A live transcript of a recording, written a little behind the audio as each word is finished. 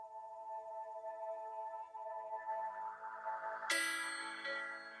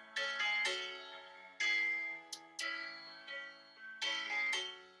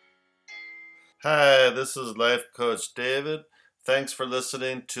Hi, this is Life Coach David. Thanks for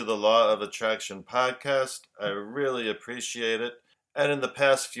listening to the Law of Attraction podcast. I really appreciate it. And in the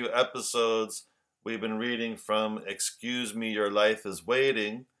past few episodes, we've been reading from Excuse Me, Your Life is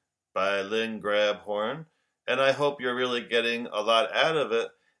Waiting by Lynn Grabhorn. And I hope you're really getting a lot out of it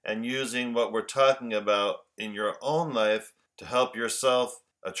and using what we're talking about in your own life to help yourself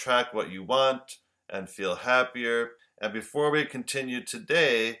attract what you want and feel happier. And before we continue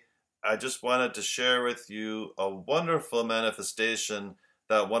today, I just wanted to share with you a wonderful manifestation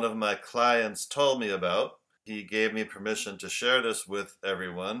that one of my clients told me about. He gave me permission to share this with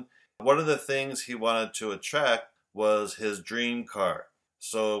everyone. One of the things he wanted to attract was his dream car.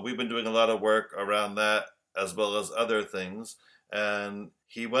 So we've been doing a lot of work around that as well as other things. And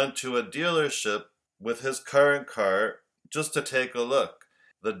he went to a dealership with his current car just to take a look.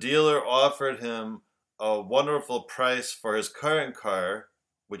 The dealer offered him a wonderful price for his current car,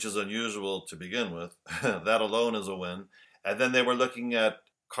 which is unusual to begin with. That alone is a win. And then they were looking at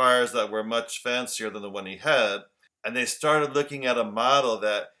cars that were much fancier than the one he had. And they started looking at a model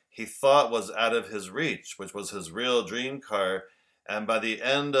that he thought was out of his reach, which was his real dream car. And by the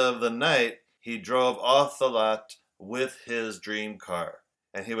end of the night, he drove off the lot with his dream car.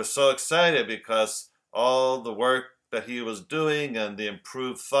 And he was so excited because all the work that he was doing and the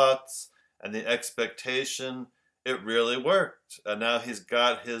improved thoughts and the expectation, it really worked. And now he's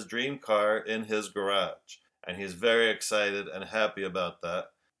got his dream car in his garage. And he's very excited and happy about that.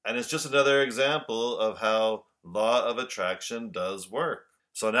 And it's just another example of how law of attraction does work.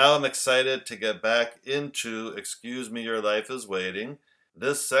 So now I'm excited to get back into Excuse Me, Your Life is Waiting.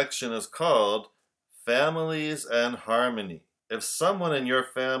 This section is called Families and Harmony. If someone in your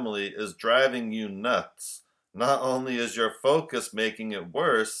family is driving you nuts, not only is your focus making it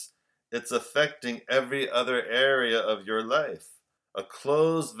worse, it's affecting every other area of your life. A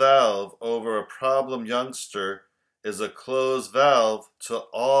closed valve over a problem youngster is a closed valve to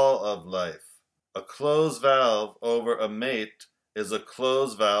all of life. A closed valve over a mate is a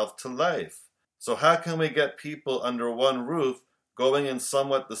closed valve to life. So how can we get people under one roof going in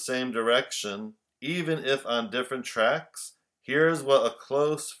somewhat the same direction, even if on different tracks? Here's what a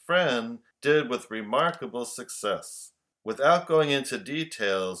close friend did with remarkable success. Without going into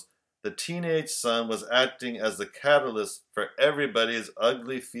details, the teenage son was acting as the catalyst for everybody's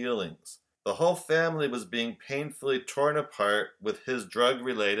ugly feelings. The whole family was being painfully torn apart with his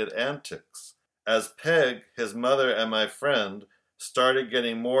drug-related antics. As Peg, his mother and my friend, started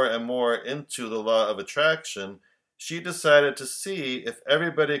getting more and more into the law of attraction, she decided to see if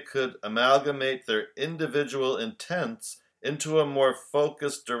everybody could amalgamate their individual intents into a more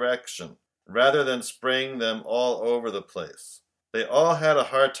focused direction, rather than spraying them all over the place. They all had a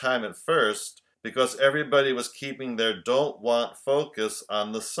hard time at first because everybody was keeping their don't want focus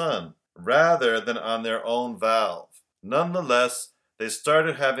on the sun rather than on their own valve. Nonetheless, they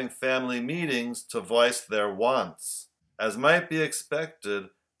started having family meetings to voice their wants. As might be expected,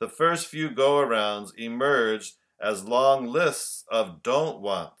 the first few go-arounds emerged as long lists of don't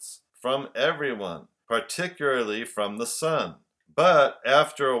wants from everyone, particularly from the sun. But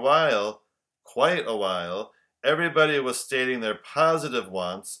after a while, quite a while, everybody was stating their positive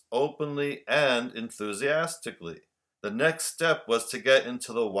wants openly and enthusiastically. The next step was to get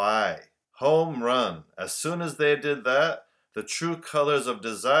into the why. Home run. As soon as they did that, the true colors of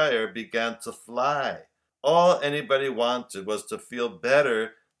desire began to fly. All anybody wanted was to feel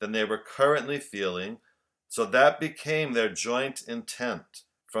better than they were currently feeling, so that became their joint intent.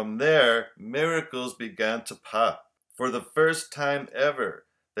 From there, miracles began to pop. For the first time ever,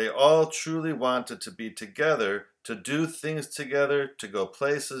 they all truly wanted to be together, to do things together, to go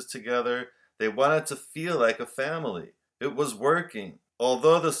places together. They wanted to feel like a family. It was working.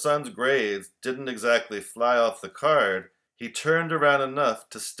 Although the son's grades didn't exactly fly off the card, he turned around enough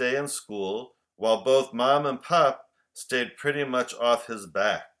to stay in school, while both mom and pop stayed pretty much off his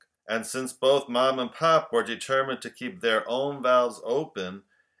back. And since both mom and pop were determined to keep their own valves open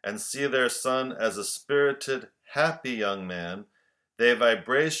and see their son as a spirited, happy young man, they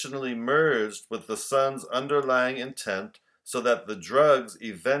vibrationally merged with the son's underlying intent so that the drugs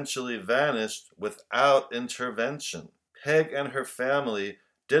eventually vanished without intervention. Peg and her family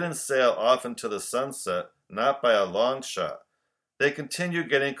didn't sail off into the sunset, not by a long shot. They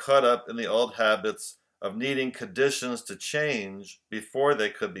continued getting caught up in the old habits of needing conditions to change before they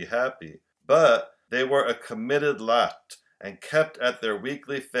could be happy. But they were a committed lot and kept at their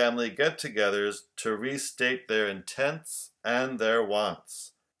weekly family get-togethers to restate their intents and their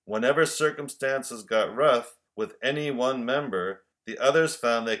wants. Whenever circumstances got rough with any one member, the others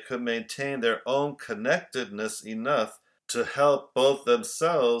found they could maintain their own connectedness enough to help both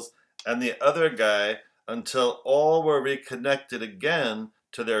themselves and the other guy until all were reconnected again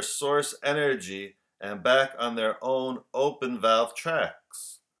to their source energy and back on their own open valve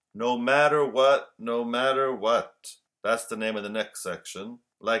tracks. No matter what, no matter what. That's the name of the next section.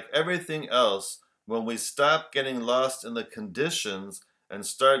 Like everything else, when we stop getting lost in the conditions and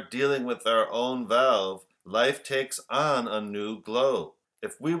start dealing with our own valve, life takes on a new glow.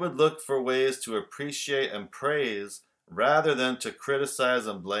 If we would look for ways to appreciate and praise rather than to criticize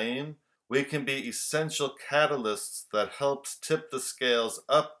and blame, we can be essential catalysts that helps tip the scales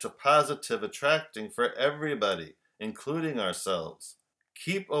up to positive attracting for everybody, including ourselves.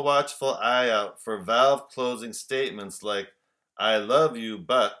 Keep a watchful eye out for valve closing statements like, I love you,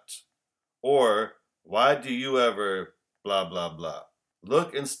 but, or, why do you ever, blah, blah, blah.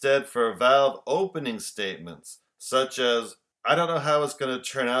 Look instead for valve opening statements, such as, I don't know how it's going to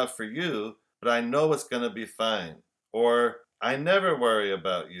turn out for you, but I know it's going to be fine. Or, I never worry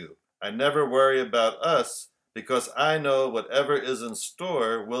about you. I never worry about us because I know whatever is in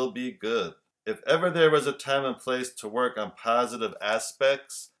store will be good. If ever there was a time and place to work on positive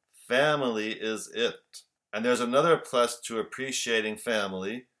aspects, family is it. And there's another plus to appreciating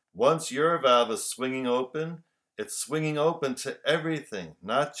family. Once your valve is swinging open, it's swinging open to everything,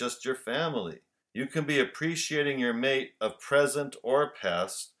 not just your family. You can be appreciating your mate of present or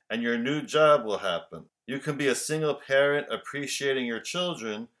past, and your new job will happen. You can be a single parent appreciating your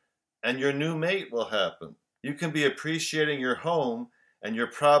children, and your new mate will happen. You can be appreciating your home, and your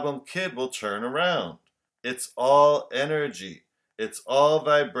problem kid will turn around. It's all energy. It's all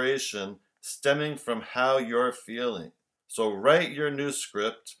vibration stemming from how you're feeling. So write your new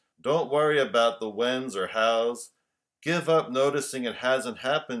script. Don't worry about the whens or hows. Give up noticing it hasn't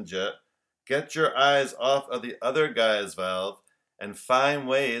happened yet. Get your eyes off of the other guy's valve and find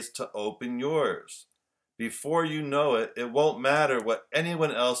ways to open yours. Before you know it, it won't matter what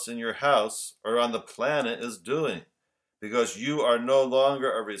anyone else in your house or on the planet is doing, because you are no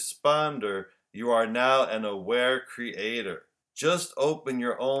longer a responder, you are now an aware creator. Just open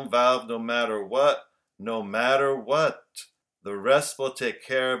your own valve no matter what, no matter what. The rest will take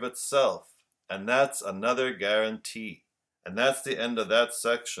care of itself, and that's another guarantee. And that's the end of that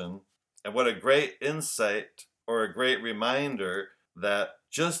section. And what a great insight or a great reminder that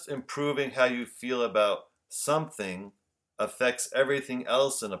just improving how you feel about something affects everything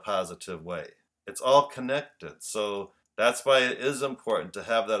else in a positive way. It's all connected. So that's why it is important to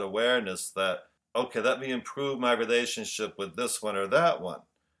have that awareness that, okay, let me improve my relationship with this one or that one.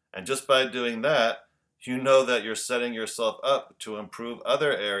 And just by doing that, you know that you're setting yourself up to improve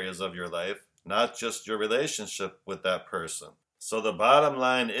other areas of your life, not just your relationship with that person. So the bottom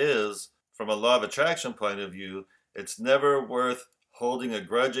line is, from a law of attraction point of view, it's never worth holding a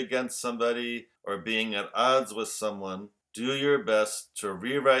grudge against somebody or being at odds with someone. Do your best to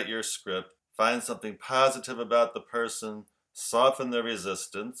rewrite your script, find something positive about the person, soften the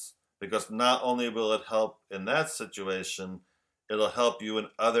resistance, because not only will it help in that situation, it'll help you in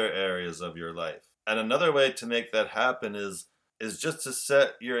other areas of your life. And another way to make that happen is just to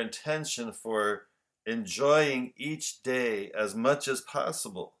set your intention for enjoying each day as much as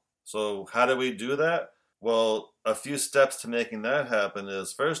possible. So how do we do that? Well, a few steps to making that happen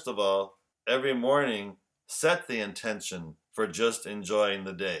is, first of all, every morning, set the intention for just enjoying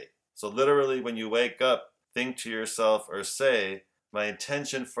the day. So literally when you wake up, think to yourself or say, my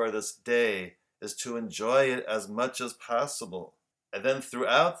intention for this day is to enjoy it as much as possible. And then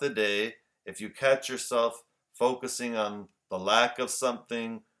throughout the day, if you catch yourself focusing on the lack of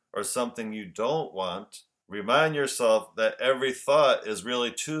something or something you don't want, remind yourself that every thought is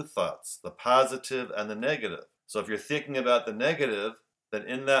really two thoughts, the positive and the negative. So if you're thinking about the negative, then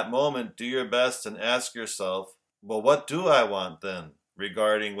in that moment, do your best and ask yourself, well, what do I want then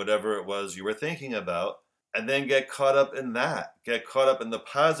regarding whatever it was you were thinking about? And then get caught up in that. Get caught up in the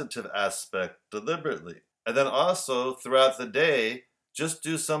positive aspect deliberately. And then also throughout the day, just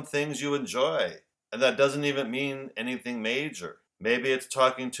do some things you enjoy. And that doesn't even mean anything major. Maybe it's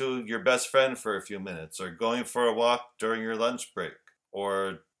talking to your best friend for a few minutes, or going for a walk during your lunch break,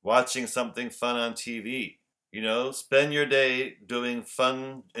 or watching something fun on TV. Spend your day doing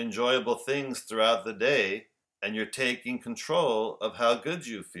fun, enjoyable things throughout the day, and you're taking control of how good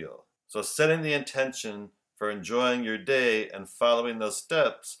you feel. So setting the intention for enjoying your day and following those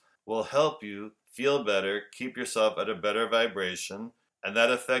steps will help you feel better, keep yourself at a better vibration, and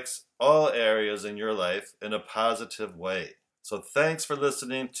that affects all areas in your life in a positive way. So thanks for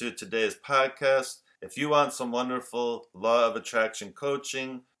listening to today's podcast. If you want some wonderful Law of Attraction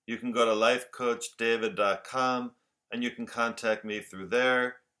coaching, you can go to lifecoachdavid.com and you can contact me through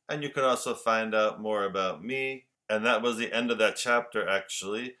there. And you can also find out more about me. And that was the end of that chapter,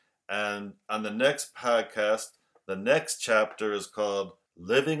 actually. And on the next podcast, the next chapter is called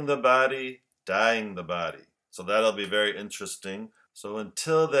Living the Body, Dying the Body. So that'll be very interesting. So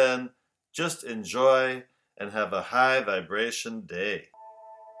until then, just enjoy and have a high vibration day.